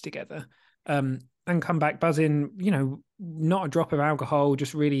nights together, and come back buzzing. Not a drop of alcohol,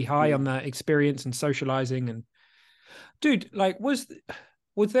 just really high on the experience and socializing. And dude, like, was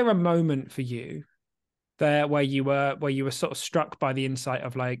there a moment for you there where you were sort of struck by the insight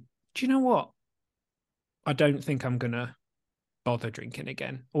of like, do you know what? I don't think I'm gonna bother drinking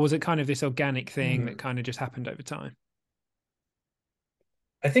again. Or was it kind of this organic thing that kind of just happened over time?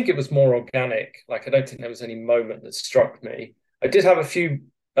 I think it was more organic. Like, I don't think there was any moment that struck me. I did have a few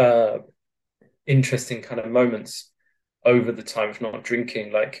interesting kind of moments over the time of not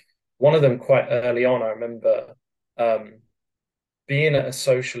drinking. Like, one of them quite early on, I remember being at a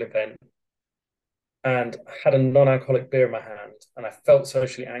social event and had a non-alcoholic beer in my hand, and I felt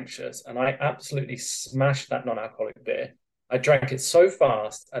socially anxious, and I absolutely smashed that non-alcoholic beer. I drank it so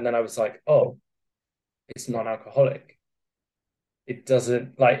fast, and then I was like, oh, it's non-alcoholic. It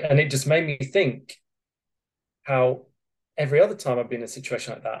doesn't like, and it just made me think how every other time I've been in a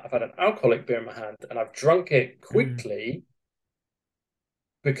situation like that, I've had an alcoholic beer in my hand and I've drunk it quickly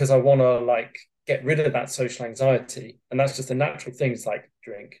because I want to like get rid of that social anxiety. And that's just a natural thing. It's like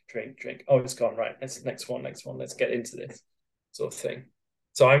drink, drink, drink. Oh, it's gone. Right. Next one. Let's get into this sort of thing.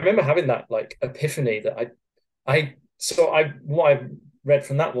 So I remember having that like epiphany that what I read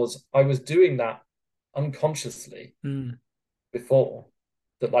from that was I was doing that unconsciously before.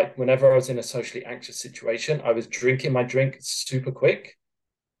 That like whenever I was in a socially anxious situation, I was drinking my drink super quick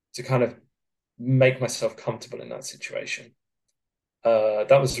to kind of make myself comfortable in that situation.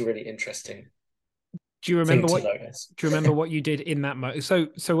 That was really interesting. Do you remember what you did in that moment?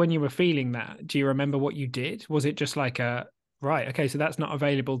 So when you were feeling that, do you remember what you did? Was it just like right, okay, so that's not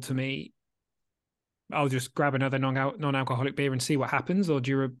available to me. I'll just grab another non-alcoholic beer and see what happens, or do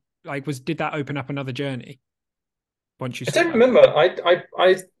you did that open up another journey? Once you I don't remember.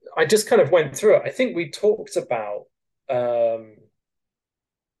 I just kind of went through it. I think we talked about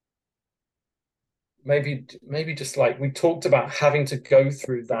maybe just like we talked about having to go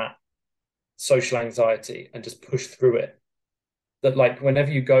through that social anxiety and just push through it. That like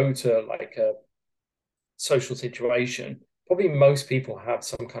whenever you go to like a social situation, probably most people have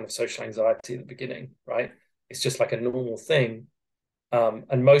some kind of social anxiety at the beginning, right? It's just like a normal thing.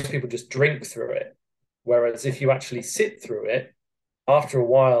 And most people just drink through it. Whereas if you actually sit through it, after a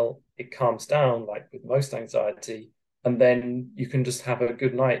while, it calms down, like with most anxiety, and then you can just have a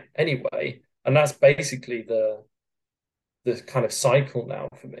good night anyway. And that's basically the kind of cycle now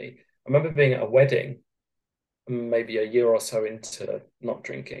for me. I remember being at a wedding, maybe a year or so into not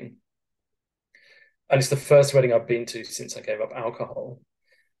drinking. And it's the first wedding I've been to since I gave up alcohol.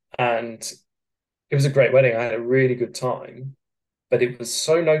 And it was a great wedding. I had a really good time, but it was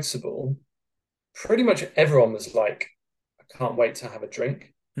so noticeable. Pretty much everyone was like, I can't wait to have a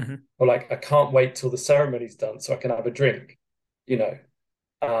drink. Or like, I can't wait till the ceremony's done so I can have a drink, you know.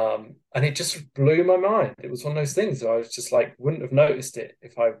 And it just blew my mind. It was one of those things that I was just like, wouldn't have noticed it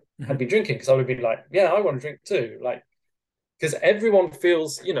if I had been drinking, because I would have been like, yeah, I want to drink too. Like, because everyone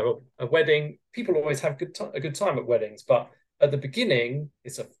feels, a wedding, people always have a good time at weddings, but at the beginning,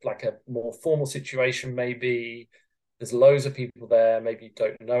 it's like a more formal situation, maybe. There's loads of people there, maybe you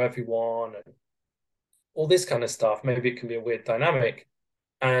don't know everyone, and all this kind of stuff. Maybe it can be a weird dynamic.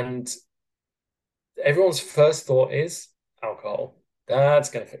 And everyone's first thought is alcohol. That's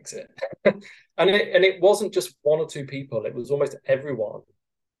going to fix it. and it wasn't just one or two people. It was almost everyone,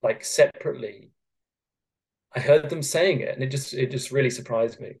 like separately. I heard them saying it, and it just really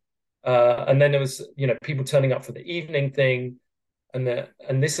surprised me. And then there was, people turning up for the evening thing, and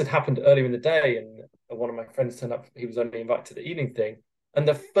this had happened earlier in the day, and one of my friends turned up. He was only invited to the evening thing, and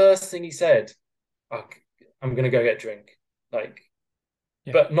the first thing he said, oh, "I'm going to go get a drink," like.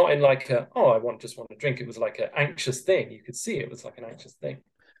 Yeah. But not in like I just want to drink. It was like an anxious thing. You could see it was like an anxious thing.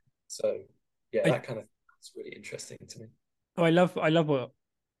 So yeah, that kind of is really interesting to me. I love what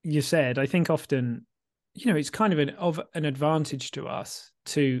you said. I think often, it's kind of an advantage to us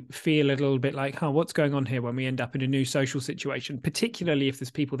to feel a little bit like, huh, what's going on here when we end up in a new social situation, particularly if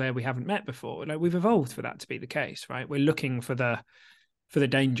there's people there we haven't met before. Like, we've evolved for that to be the case, right? We're looking for the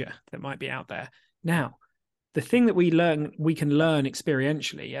danger that might be out there. Now, the thing that we can learn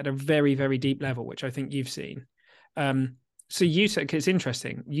experientially at a very, very deep level, which I think you've seen. So you said, 'cause it's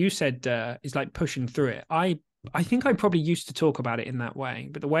interesting. You said it's like pushing through it. I think I probably used to talk about it in that way,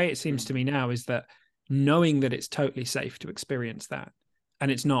 but the way it seems to me now is that knowing that it's totally safe to experience that, and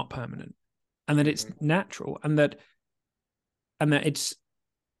it's not permanent, and that it's natural, and that it's,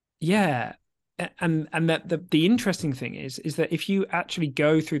 yeah, and that the interesting thing is that if you actually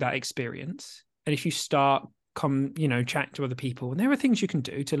go through that experience, and if you start chat to other people, and there are things you can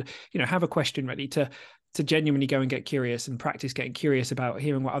do to have a question ready to genuinely go and get curious and practice getting curious about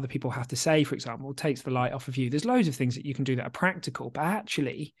hearing what other people have to say, for example, takes the light off of you. There's loads of things that you can do that are practical, but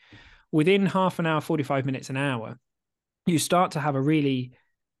actually within half an hour, 45 minutes, an hour, you start to have a really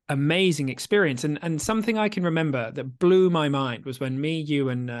amazing experience. And something I can remember that blew my mind was when me, you,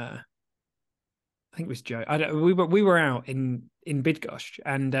 and I think it was Joe. We were out in Bydgoszcz,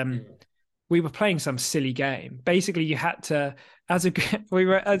 and we were playing some silly game. Basically, you had to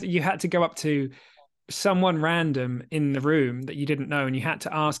you had to go up to someone random in the room that you didn't know, and you had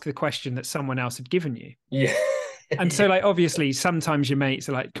to ask the question that someone else had given you. Yeah. And so, like, obviously sometimes your mates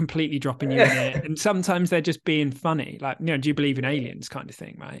are like completely dropping you in it, and sometimes they're just being funny, like, do you believe in aliens kind of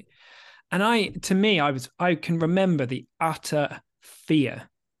thing, right? And I can remember the utter fear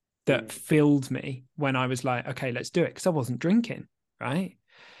that filled me when I was like, okay, let's do it, because I wasn't drinking, right?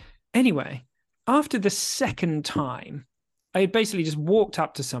 Anyway, after the second time, I had basically just walked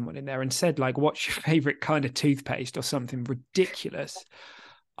up to someone in there and said, like, what's your favorite kind of toothpaste or something ridiculous.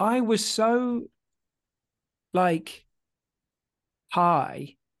 I was so, like,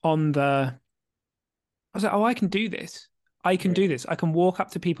 high on I was like, oh, I can do this. I can do this. I can walk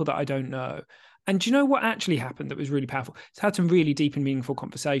up to people that I don't know. And do you know what actually happened that was really powerful? It's had some really deep and meaningful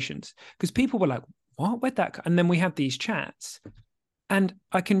conversations, because people were like, what? Where'd that go? And then we had these chats. And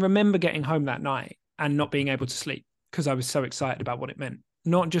I can remember getting home that night and not being able to sleep because I was so excited about what it meant.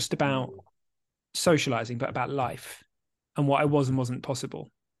 Not just about socializing, but about life and what I was and wasn't capable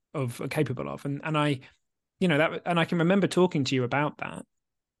of. And I, and I can remember talking to you about that.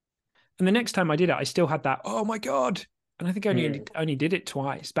 And the next time I did it, I still had that, oh my God. And I think I only did it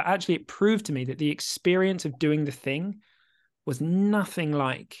twice, but actually it proved to me that the experience of doing the thing was nothing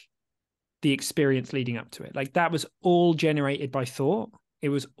like the experience leading up to it. Like, that was all generated by thought. It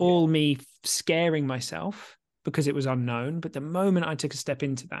was all me scaring myself because it was unknown. But the moment I took a step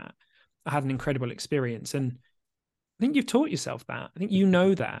into that, I had an incredible experience. And I think you've taught yourself that. I think you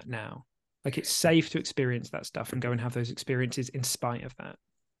know that now. Like, it's safe to experience that stuff and go and have those experiences in spite of that.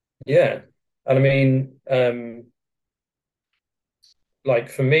 Yeah. And I mean,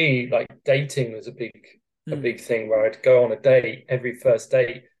 like, for me, like, dating was a big thing, where I'd go on a date. Every first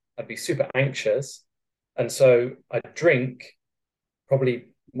date, I'd be super anxious. And so I'd drink probably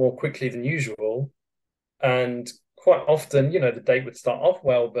more quickly than usual. And quite often, the date would start off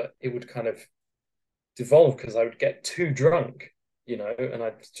well, but it would kind of devolve because I would get too drunk, and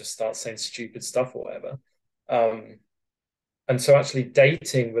I'd just start saying stupid stuff or whatever. And so actually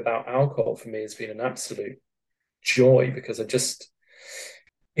dating without alcohol for me has been an absolute joy, because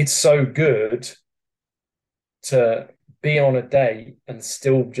it's so good to be on a date and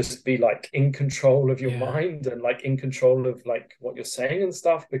still just be like in control of your mind and like in control of like what you're saying and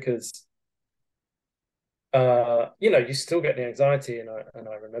stuff, because you still get the anxiety, and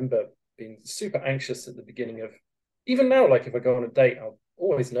I remember being super anxious at the beginning of, even now, like, if I go on a date, I'm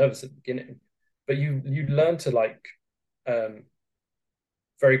always nervous at the beginning, but you learn to, like,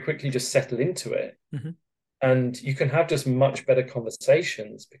 very quickly just settle into it. And you can have just much better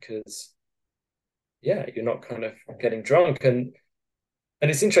conversations because you're not kind of getting drunk. And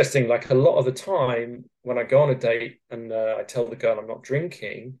it's interesting, like, a lot of the time when I go on a date and I tell the girl I'm not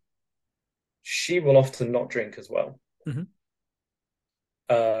drinking, she will often not drink as well.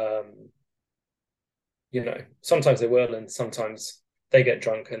 Sometimes they will, and sometimes they get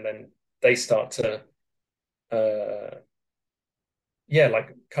drunk and then they start to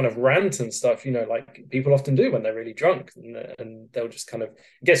like, kind of rant and stuff, like people often do when they're really drunk, and they'll just kind of,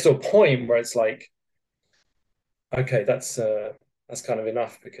 it gets to a point where it's like, okay, that's kind of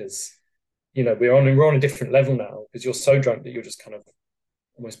enough, because we're on a different level now, because you're so drunk that you're just kind of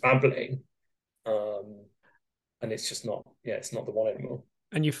almost babbling, and it's just not, it's not the one anymore.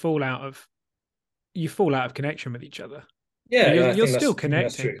 And you fall out of connection with each other. Yeah, you're still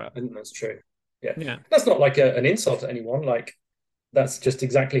connecting, I think that's true. Yeah. Yeah. That's not like an insult to anyone. Like, that's just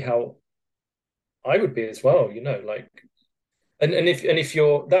exactly how I would be as well, like, and if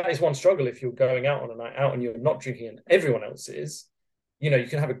you're, that is one struggle. If you're going out on a night out and you're not drinking and everyone else is, you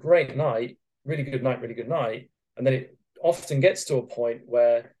can have a great night, really good night, and then it often gets to a point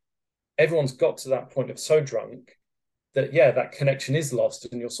where everyone's got to that point of so drunk that, yeah, that connection is lost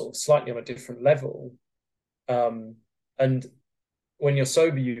and you're sort of slightly on a different level. And when you're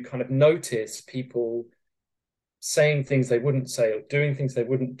sober, you kind of notice people saying things they wouldn't say or doing things they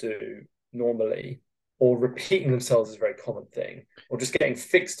wouldn't do normally, or repeating themselves is a very common thing, or just getting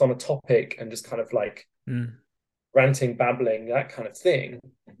fixed on a topic and just kind of like ranting, babbling, that kind of thing.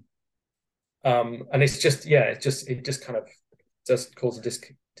 And it's just, yeah, it just kind of does cause a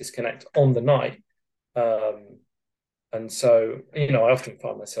disconnect on the night. And so, I often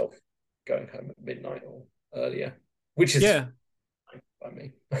find myself going home at midnight or earlier, which is Yeah. by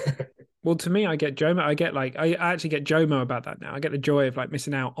me. Well, to me, I get JOMO. I actually get JOMO about that now. I get the joy of like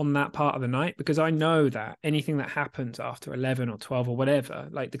missing out on that part of the night, because I know that anything that happens after 11 or 12 or whatever,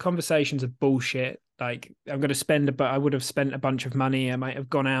 like the conversations are bullshit. Like I'm going to I would have spent a bunch of money. I might have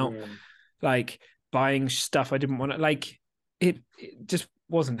gone out like buying stuff I didn't want to, like it just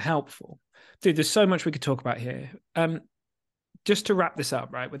wasn't helpful. Dude, there's so much we could talk about here. Just to wrap this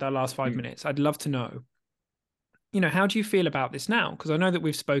up, right, with our last 5 minutes, I'd love to know, how do you feel about this now? Because I know that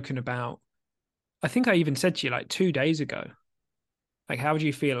we've spoken about, I think I even said to you like 2 days ago, like, how would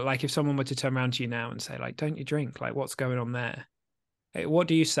you feel? Like if someone were to turn around to you now and say, like, don't you drink? Like, what's going on there? Like, what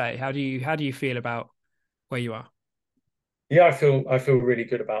do you say? How do you feel about where you are? Yeah, I feel really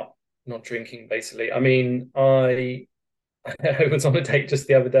good about not drinking, basically. I mean, I I was on a date just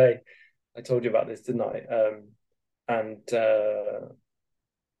the other day. I told you about this, didn't I? And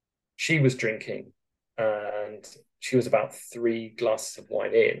she was drinking, and she was about 3 glasses of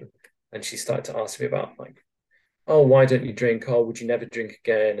wine in, and she started to ask me about, like, oh, why don't you drink? Oh, would you never drink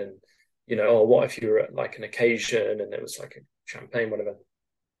again? And oh, what if you were at like an occasion and there was like a champagne, whatever.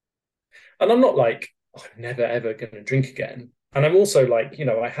 And I'm not like, oh, I'm never ever going to drink again. And I'm also like,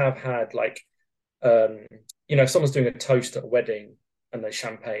 I have had like, if someone's doing a toast at a wedding and there's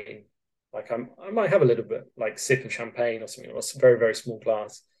champagne, like I might have a little bit like sip of champagne or something, or a very, very small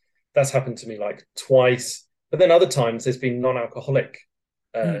glass. That's happened to me like twice. But then other times there's been non-alcoholic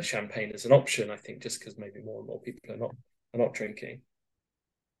champagne as an option, I think, just because maybe more and more people are not drinking.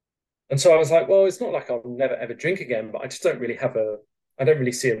 And so I was like, well, it's not like I'll never ever drink again, but I just don't really I don't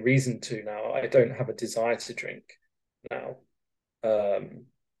really see a reason to now. I don't have a desire to drink now.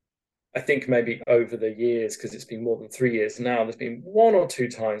 I think maybe over the years, because it's been more than 3 years now, there's been 1 or 2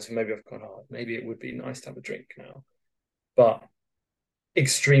 times where maybe I've gone, oh, maybe it would be nice to have a drink now, but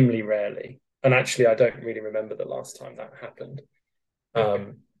extremely rarely. And actually, I don't really remember the last time that happened.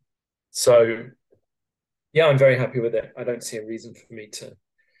 So yeah, I'm very happy with it. I don't see a reason for me to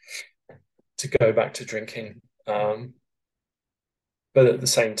go back to drinking. But at the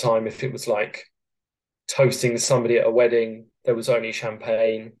same time, if it was like toasting somebody at a wedding, there was only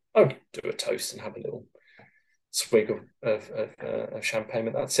champagne, I would do a toast and have a little swig of champagne,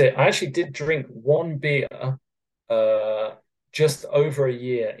 but that's it. I actually did drink one beer just over a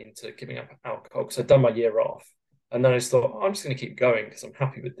year into giving up alcohol, because I'd done my year off. And then I just thought, oh, I'm just going to keep going because I'm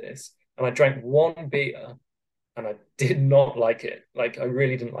happy with this. And I drank one beer and I did not like it. Like, I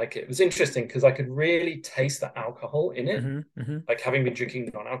really didn't like it. It was interesting because I could really taste the alcohol in it. Like, having been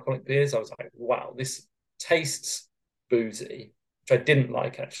drinking non-alcoholic beers, I was like, wow, this tastes boozy, which I didn't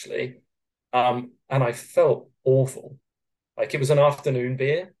like, actually. And I felt awful. Like, it was an afternoon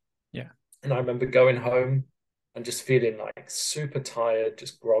beer. Yeah. And I remember going home and just feeling like super tired,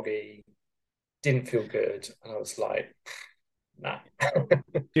 just groggy, didn't feel good. And I was like, nah.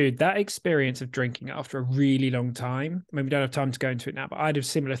 Dude, that experience of drinking after a really long time, maybe we don't have time to go into it now, but I had a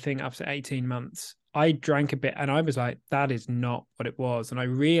similar thing after 18 months. I drank a bit and I was like, that is not what it was. And I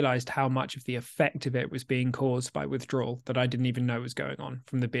realized how much of the effect of it was being caused by withdrawal that I didn't even know was going on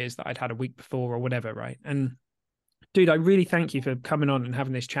from the beers that I'd had a week before or whatever, right? And dude, I really thank you for coming on and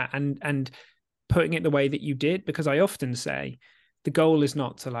having this chat and putting it the way that you did, because I often say the goal is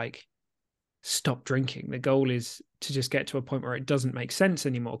not to like stop drinking. The goal is to just get to a point where it doesn't make sense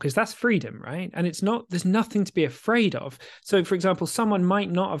anymore, because that's freedom, right? And it's not, there's nothing to be afraid of. So for example, someone might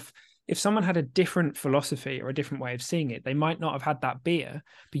not have, if someone had a different philosophy or a different way of seeing it, they might not have had that beer,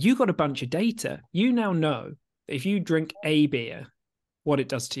 but you got a bunch of data. You now know that if you drink a beer, what it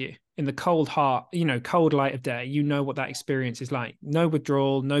does to you in the cold heart, cold light of day, what that experience is like. No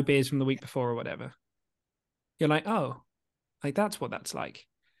withdrawal, no beers from the week before or whatever. You're like, oh, like that's what that's like.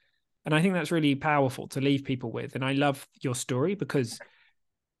 And I think that's really powerful to leave people with. And I love your story because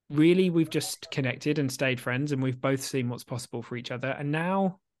really we've just connected and stayed friends, and we've both seen what's possible for each other. And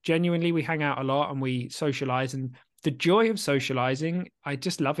now genuinely we hang out a lot and we socialize, and the joy of socializing, I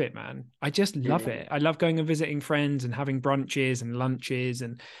just love it, man. I just love it. I love going and visiting friends and having brunches and lunches,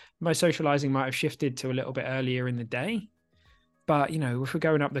 and my socializing might have shifted to a little bit earlier in the day. But, you know, if we're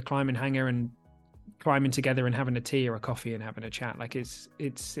going up the climbing hanger and climbing together and having a tea or a coffee and having a chat, like it's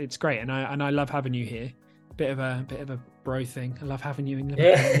great. And I love having you here. Bit of a bro thing. I love having you in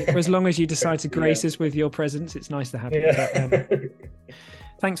Liverpool. Yeah. For as long as you decide to grace us with your presence, it's nice to have you. Yeah. But,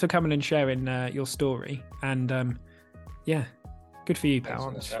 thanks for coming and sharing your story. And yeah, good for you,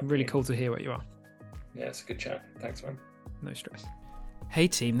 pal. It's really cool to hear what you are. Yeah, it's a good chat. Thanks, man. No stress. Hey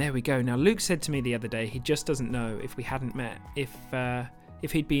team, there we go. Now Luke said to me the other day he just doesn't know, if we hadn't met,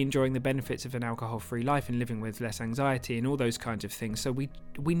 if he'd be enjoying the benefits of an alcohol-free life and living with less anxiety and all those kinds of things. So we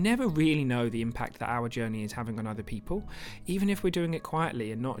never really know the impact that our journey is having on other people. Even if we're doing it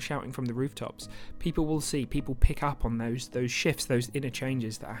quietly and not shouting from the rooftops, people will see, people pick up on those shifts, those inner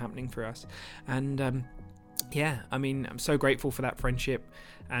changes that are happening for us. And yeah, I mean, I'm so grateful for that friendship,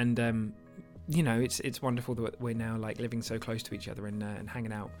 and you know, it's wonderful that we're now like living so close to each other and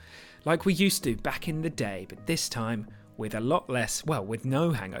hanging out like we used to back in the day, but this time with a lot less, well, with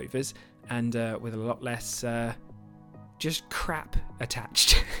no hangovers, and with a lot less just crap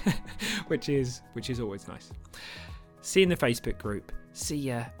attached, which is always nice. See you in the Facebook group. See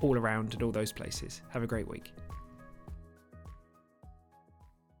ya all around and all those places. Have a great week.